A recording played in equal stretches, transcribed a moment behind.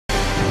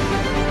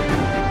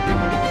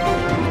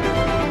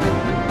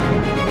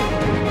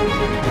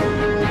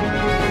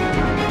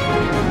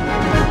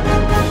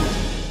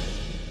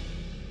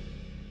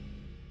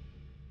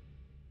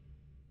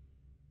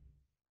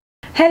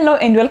Hello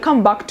and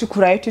welcome back to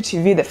Kurayetu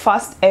TV, the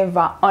first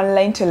ever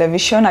online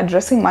television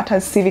addressing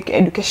matters civic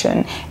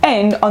education.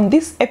 And on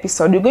this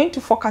episode, we're going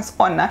to focus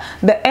on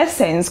the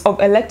essence of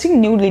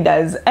electing new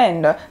leaders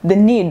and the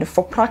need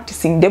for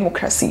practicing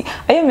democracy.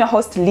 I am your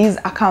host Liz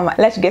Akama.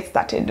 Let's get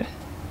started.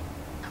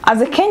 As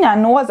a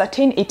Kenyan who has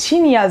attained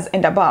 18 years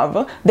and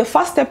above, the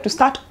first step to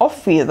start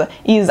off with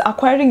is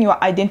acquiring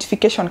your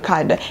identification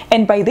card.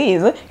 And by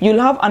this, you'll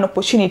have an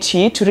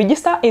opportunity to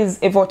register as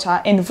a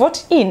voter and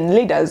vote in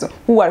leaders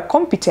who are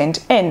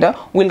competent and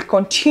will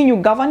continue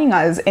governing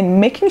us and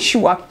making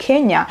sure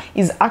Kenya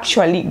is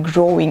actually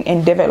growing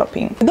and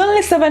developing. With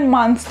only 7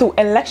 months to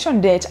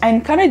election date, I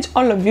encourage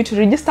all of you to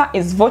register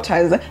as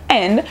voters.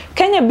 And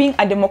Kenya being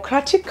a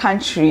democratic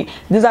country,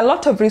 there's a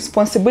lot of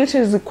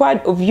responsibilities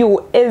required of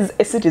you as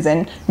a citizen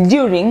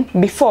during,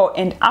 before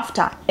and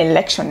after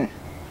election.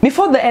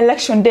 Before the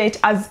election date,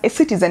 as a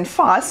citizen,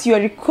 first you are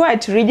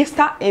required to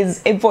register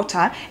as a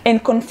voter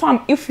and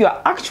confirm if you are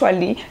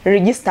actually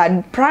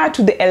registered prior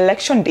to the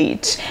election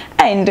date,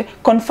 and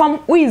confirm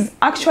who is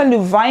actually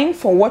vying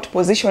for what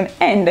position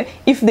and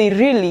if they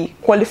really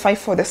qualify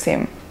for the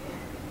same.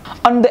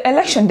 On the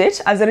election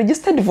date, as a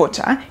registered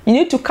voter, you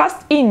need to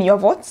cast in your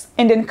votes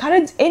and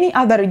encourage any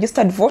other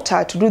registered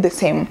voter to do the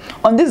same.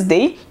 On this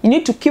day, you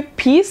need to keep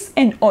peace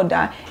and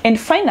order. And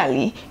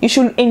finally, you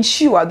should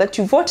ensure that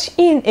you vote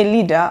in a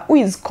leader who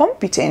is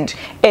competent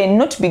and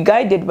not be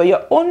guided by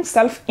your own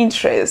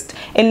self-interest.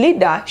 A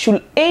leader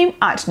should aim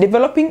at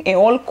developing a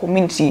whole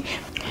community.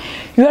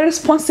 Your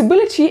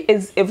responsibility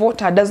as a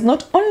voter does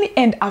not only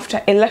end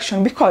after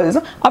election, because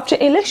after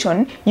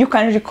election you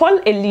can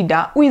recall a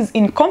leader who is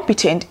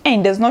incompetent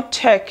and does not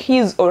take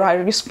his or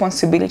her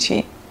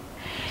responsibility.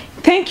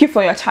 Thank you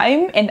for your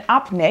time, and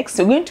up next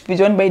we're going to be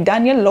joined by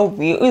Daniel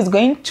Lovey, who is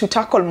going to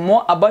tackle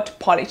more about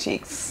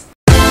politics.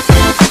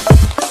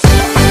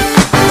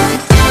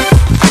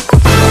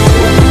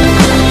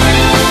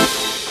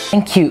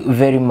 Thank you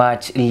very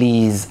much,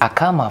 Liz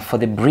Akama, for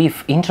the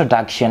brief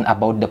introduction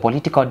about the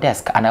political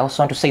desk. And I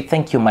also want to say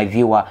thank you, my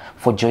viewer,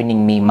 for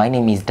joining me. My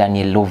name is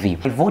Daniel Lovey.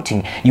 By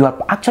voting, you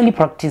are actually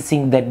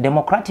practicing the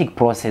democratic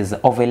process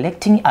of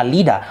electing a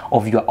leader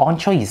of your own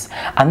choice.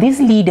 And these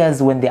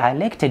leaders, when they are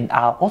elected,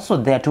 are also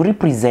there to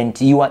represent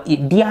your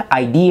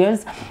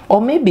ideas,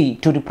 or maybe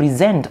to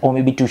represent, or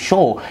maybe to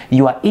show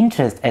your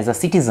interest as a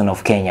citizen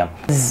of Kenya.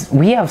 As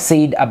we have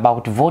said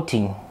about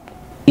voting,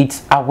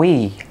 it's a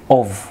way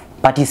of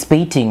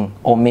participating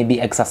or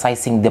maybe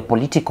exercising the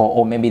political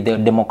or maybe the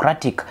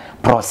democratic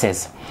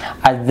process.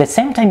 At the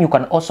same time, you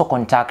can also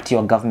contact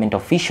your government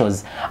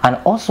officials and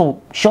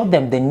also show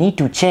them the need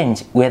to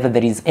change whether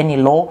there is any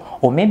law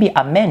or maybe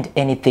amend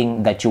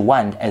anything that you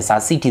want as a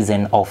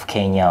citizen of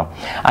Kenya.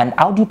 And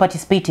how do you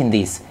participate in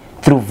this?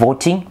 Through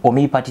voting or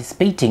maybe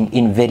participating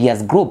in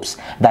various groups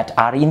that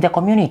are in the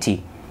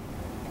community.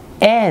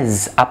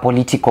 As a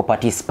political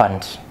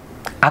participant,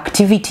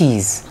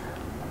 activities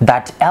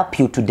that help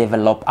you to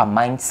develop a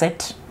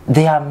mindset,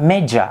 they are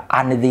major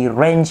and they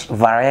range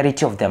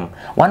variety of them.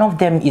 One of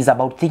them is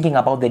about thinking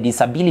about the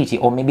disability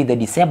or maybe the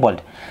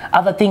disabled.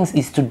 Other things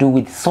is to do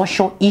with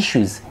social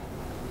issues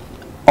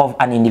of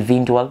an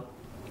individual,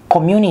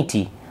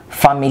 community,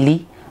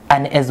 family,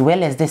 and as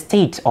well as the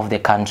state of the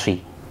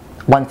country.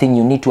 One thing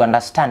you need to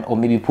understand or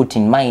maybe put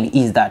in mind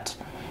is that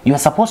you are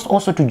supposed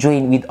also to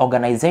join with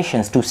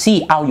organizations to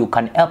see how you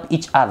can help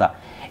each other.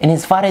 And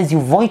as far as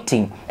you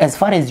voting, as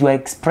far as you are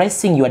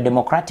expressing your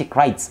democratic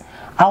rights,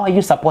 how are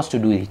you supposed to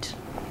do it?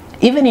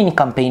 Even in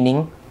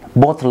campaigning,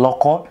 both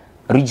local,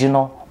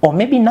 regional, or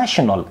maybe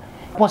national,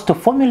 was to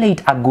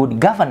formulate a good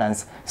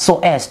governance so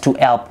as to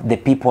help the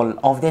people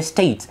of the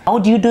state. How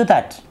do you do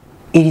that?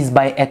 It is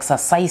by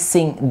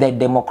exercising the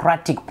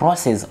democratic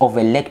process of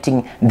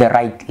electing the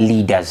right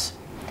leaders.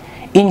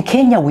 In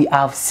Kenya, we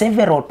have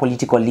several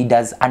political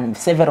leaders and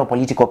several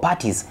political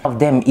parties. One of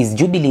them is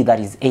Jubilee, that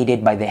is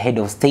aided by the head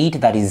of state,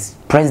 that is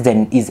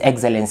President, His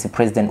Excellency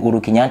President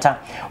Uhuru Kenyatta.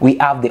 We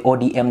have the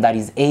ODM, that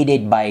is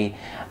aided by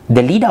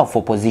the leader of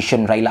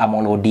opposition, Raila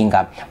Amolo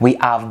Odinga. We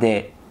have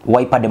the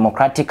Wiper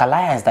Democratic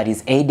Alliance, that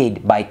is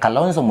aided by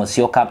Kalonzo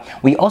Musyoka.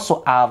 We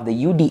also have the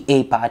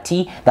UDA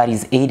party, that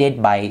is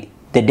aided by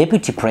the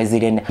Deputy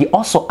President. We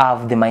also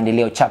have the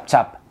Maendeleo Chap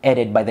Chap,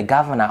 headed by the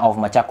governor of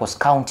Machakos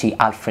County,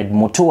 Alfred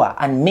Mutua,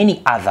 and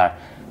many other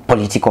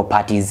political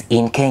parties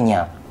in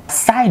Kenya.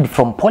 Aside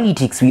from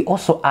politics, we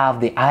also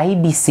have the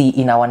IEBC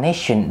in our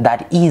nation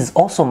that is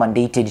also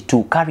mandated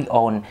to carry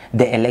on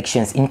the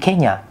elections in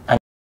Kenya.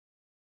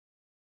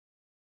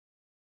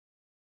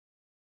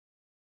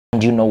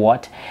 And you know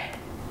what?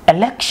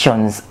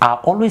 Elections are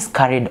always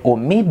carried or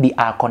maybe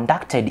are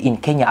conducted in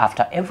Kenya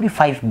after every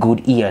 5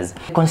 good years.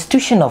 The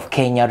Constitution of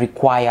Kenya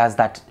requires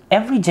that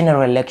every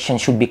general election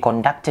should be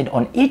conducted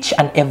on each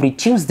and every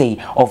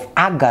Tuesday of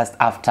August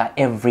after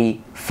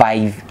every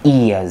 5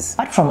 years.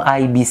 Apart from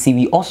IEBC,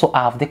 we also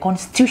have the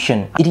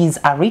Constitution. It is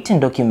a written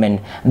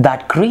document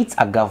that creates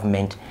a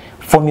government,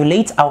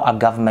 formulates how a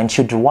government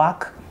should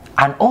work,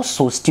 and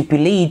also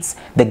stipulates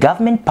the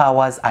government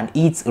powers and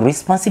its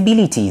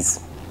responsibilities.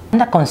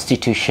 Under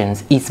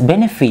constitutions, its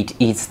benefit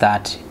is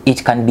that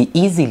it can be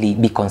easily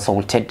be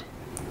consulted,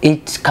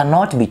 it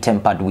cannot be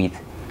tampered with,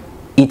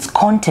 its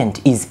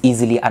content is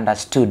easily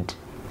understood.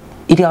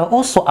 It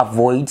also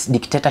avoids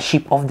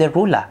dictatorship of the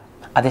ruler.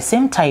 At the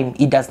same time,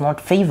 it does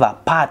not favor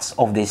parts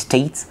of the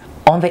states.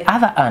 On the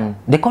other hand,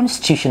 the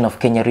Constitution of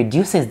Kenya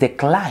reduces the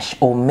clash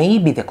or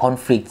maybe the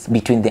conflicts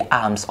between the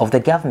arms of the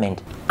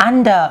government.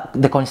 Under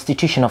the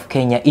Constitution of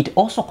Kenya, it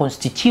also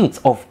constitutes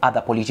of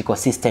other political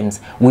systems,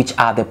 which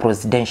are the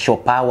presidential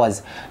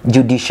powers,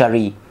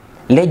 judiciary,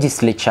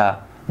 legislature,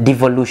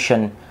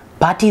 devolution,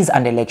 parties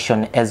and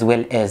election, as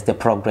well as the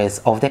progress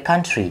of the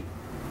country.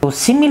 So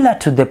similar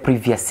to the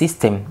previous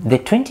system, the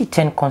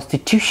 2010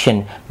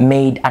 Constitution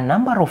made a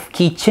number of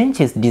key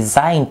changes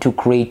designed to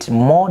create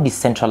more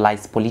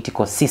decentralized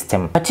political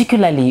system,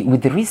 particularly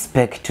with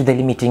respect to the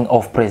limiting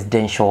of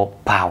presidential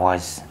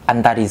powers.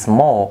 And that is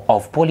more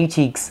of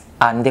politics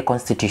and the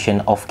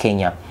Constitution of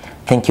Kenya.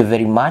 Thank you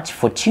very much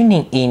for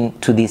tuning in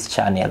to this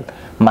channel.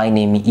 My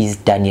name is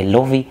Daniel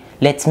Lovi.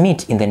 Let's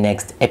meet in the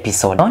next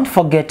episode. Don't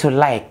forget to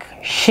like,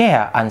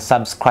 share and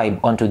subscribe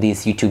onto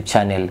this YouTube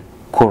channel,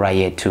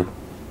 Kurayetu.